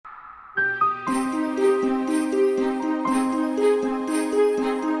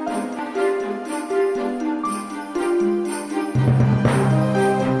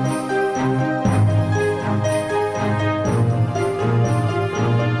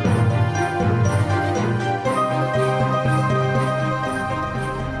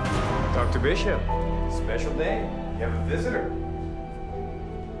Bishop, special day. You have a visitor.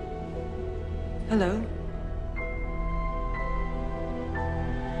 Hello.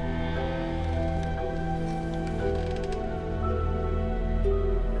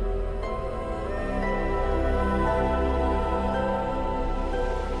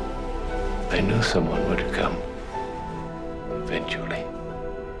 I knew someone would come. Eventually.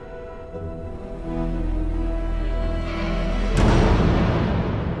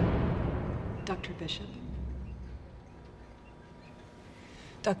 Dr. Bishop?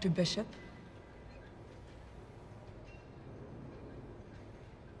 Dr. Bishop?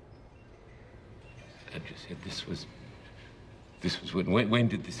 And you said this was when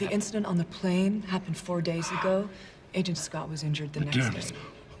did this The happen? incident on the plane happened 4 days ago. Agent Scott was injured the next Dermis, day.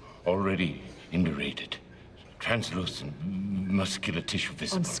 already indurated. Translucent muscular tissue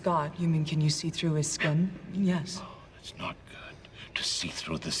visible. On Scott, you mean can you see through his skin? Yes. Oh, that's not good. To see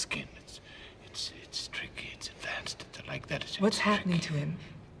through the skin. It's tricky. It's advanced. It's like that. What's happening to him?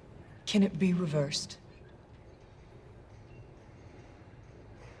 Can it be reversed?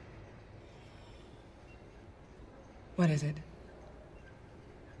 What is it?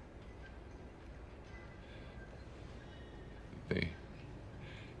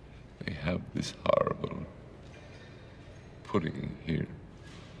 They have this horrible pudding here.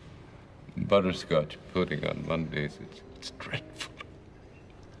 Butterscotch pudding on Mondays. It's dreadful.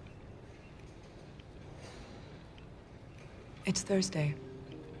 It's Thursday.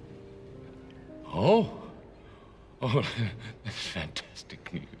 Oh, that's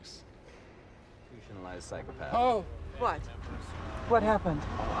fantastic news. Institutionalized psychopath. Oh, What? what happened?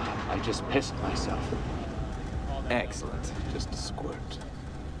 I just pissed myself. Excellent. Just a squirt.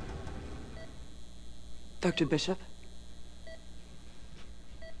 Dr. Bishop?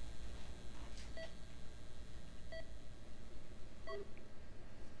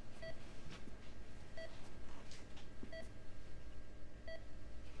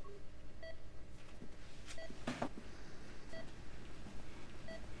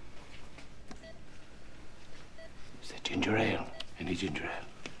 Is that ginger ale? Any ginger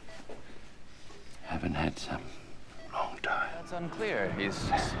ale? Haven't had some long time. That's unclear. He's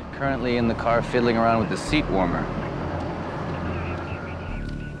currently in the car fiddling around with the seat warmer.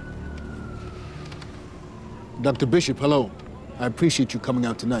 Dr. Bishop, hello. I appreciate you coming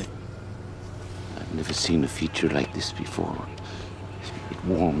out tonight. I've never seen a feature like this before. It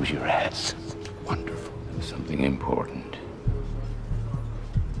warms your ass. It's wonderful. Something important.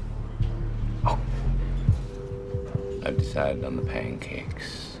 Oh. I've decided on the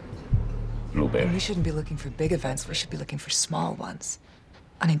pancakes. Blueberry. We shouldn't be looking for big events. We should be looking for small ones.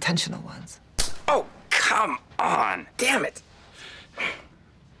 Unintentional ones. Oh, come on. Damn it.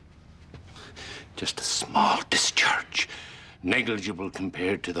 Just a small discharge. Negligible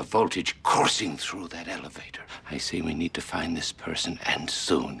compared to the voltage coursing through that elevator. I say we need to find this person, and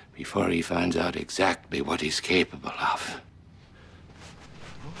soon, before he finds out exactly what he's capable of.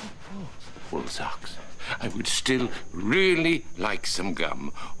 Wool socks. I would still really like some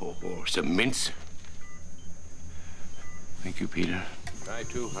gum or some mince. Thank you, Peter. Try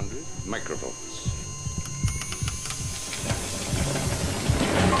 200 microvolts.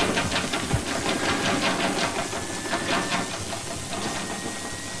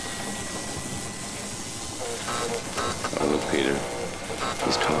 Oh, look, Peter.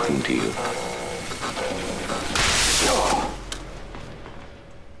 He's talking to you.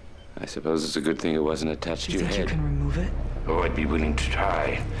 I suppose it's a good thing it wasn't attached to Do you your think you head. can remove it? Oh, I'd be willing to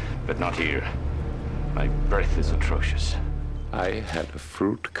try, but not here. My breath is atrocious. I had a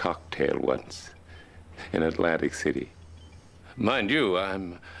fruit cocktail once in Atlantic City. Mind you,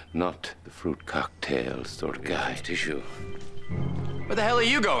 I'm not the fruit cocktail sort of guy. Tissue. Where the hell are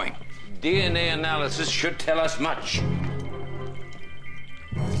you going? DNA analysis should tell us much.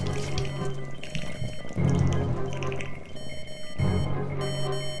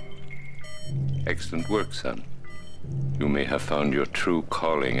 Excellent work, son. You may have found your true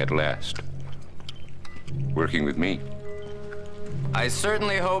calling at last. Working with me. I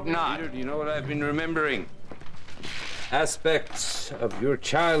certainly hope not. Peter, do you know what I've been remembering? Aspects of your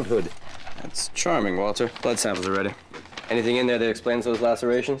childhood. That's charming, Walter. Blood samples are ready. Anything in there that explains those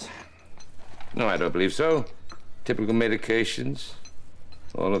lacerations? No, I don't believe so. Typical medications.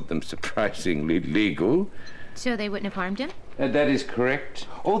 All of them surprisingly legal. So they wouldn't have harmed him? That is correct.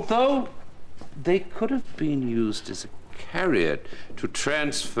 Although they could have been used as a carrier to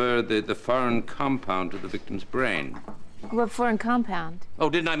transfer the foreign compound to the victim's brain. What foreign compound? Oh,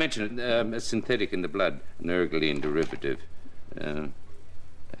 didn't I mention it? A synthetic in the blood, an ergoline derivative.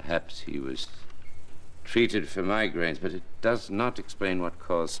 Perhaps he was treated for migraines, but it does not explain what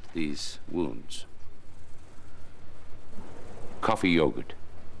caused these wounds? Coffee yogurt.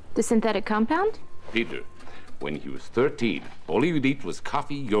 The synthetic compound? Peter, when he was 13, all he would eat was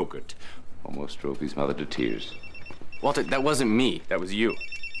coffee yogurt. Almost drove his mother to tears. Walter, that wasn't me. That was you.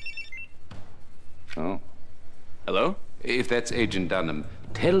 Oh? Hello? If that's Agent Dunham,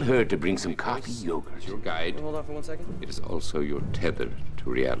 tell her to bring some coffee yogurt. It's your guide. Hold on for 1 second. It is also your tether to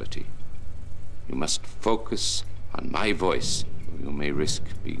reality. You must focus on my voice, or you may risk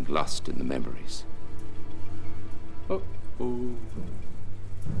being lost in the memories. Oh.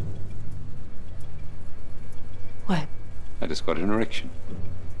 What? I just got an erection.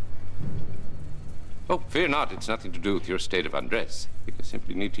 Oh, fear not. It's nothing to do with your state of undress. You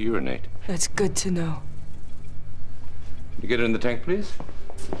simply need to urinate. That's good to know. Can you get in the tank, please?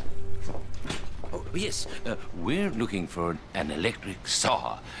 Oh, yes. We're looking for an electric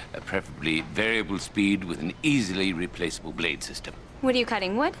saw, preferably variable speed with an easily replaceable blade system. What are you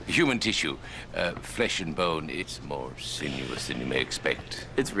cutting, wood? Human tissue, flesh and bone. It's more sinuous than you may expect.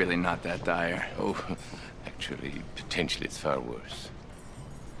 It's really not that dire. Oh, actually, potentially it's far worse.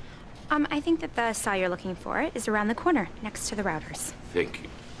 I think that the saw you're looking for is around the corner, next to the routers. Thank you.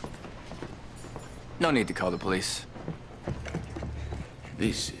 No need to call the police.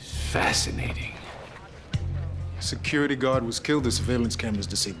 This is fascinating. Security guard was killed, the surveillance camera's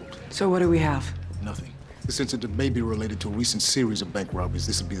disabled. So what do we have? Nothing. This incident may be related to a recent series of bank robberies.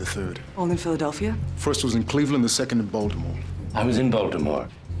 This would be the third. All in Philadelphia? First was in Cleveland, the second in Baltimore. I was in Baltimore.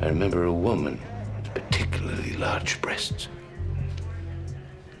 I remember a woman with particularly large breasts.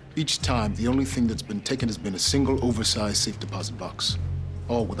 Each time, the only thing that's been taken has been a single oversized safe deposit box.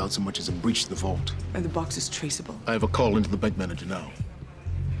 All without so much as a breach to the vault. Are the boxes traceable? I have a call into the bank manager now.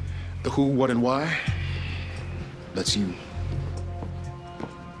 The who, what, and why? That's you.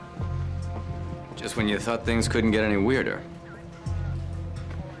 Just when you thought things couldn't get any weirder.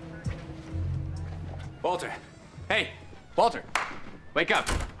 Walter! Hey! Walter! Wake up!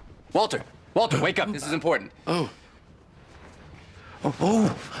 Walter! Walter, wake up! This is important. Oh,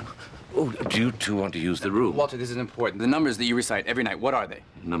 do you two want to use the room? Walter, this is important. The numbers that you recite every night, what are they?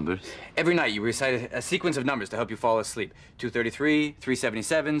 Numbers? Every night you recite a sequence of numbers to help you fall asleep. 233,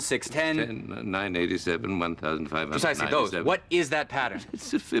 377, 610. 987, 1597. Precisely those. What is that pattern?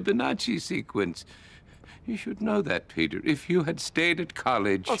 It's a Fibonacci sequence. You should know that, Peter. If you had stayed at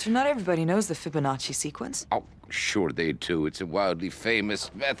college... Walter, not everybody knows the Fibonacci sequence. Oh, sure they do. It's a wildly famous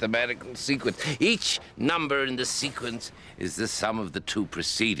mathematical sequence. Each number in the sequence is the sum of the two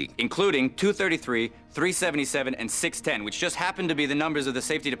preceding. Including 233, 377, and 610, which just happen to be the numbers of the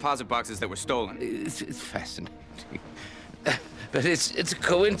safety deposit boxes that were stolen. It's fascinating. But it's a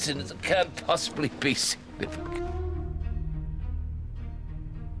coincidence. It can't possibly be significant.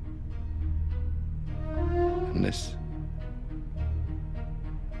 Unless...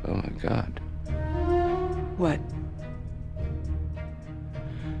 Oh, my God. What?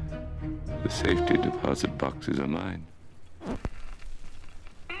 The safety deposit boxes are mine.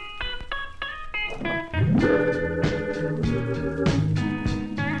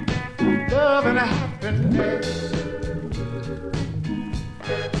 Love and happiness.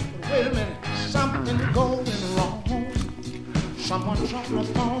 Wait a minute, something going wrong. Someone's on the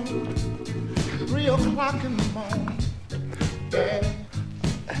phone. 3 o'clock in the morning. Yeah.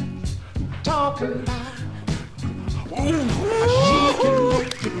 Talking about she can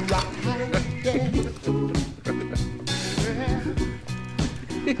make it right.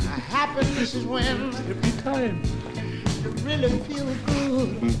 Yeah. Happiness is when you really feel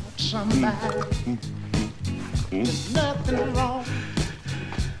good about somebody. There's nothing wrong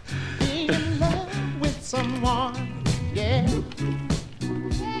being in love with someone. Yeah.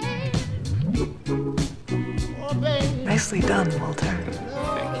 Oh, baby. Nicely done, Walter.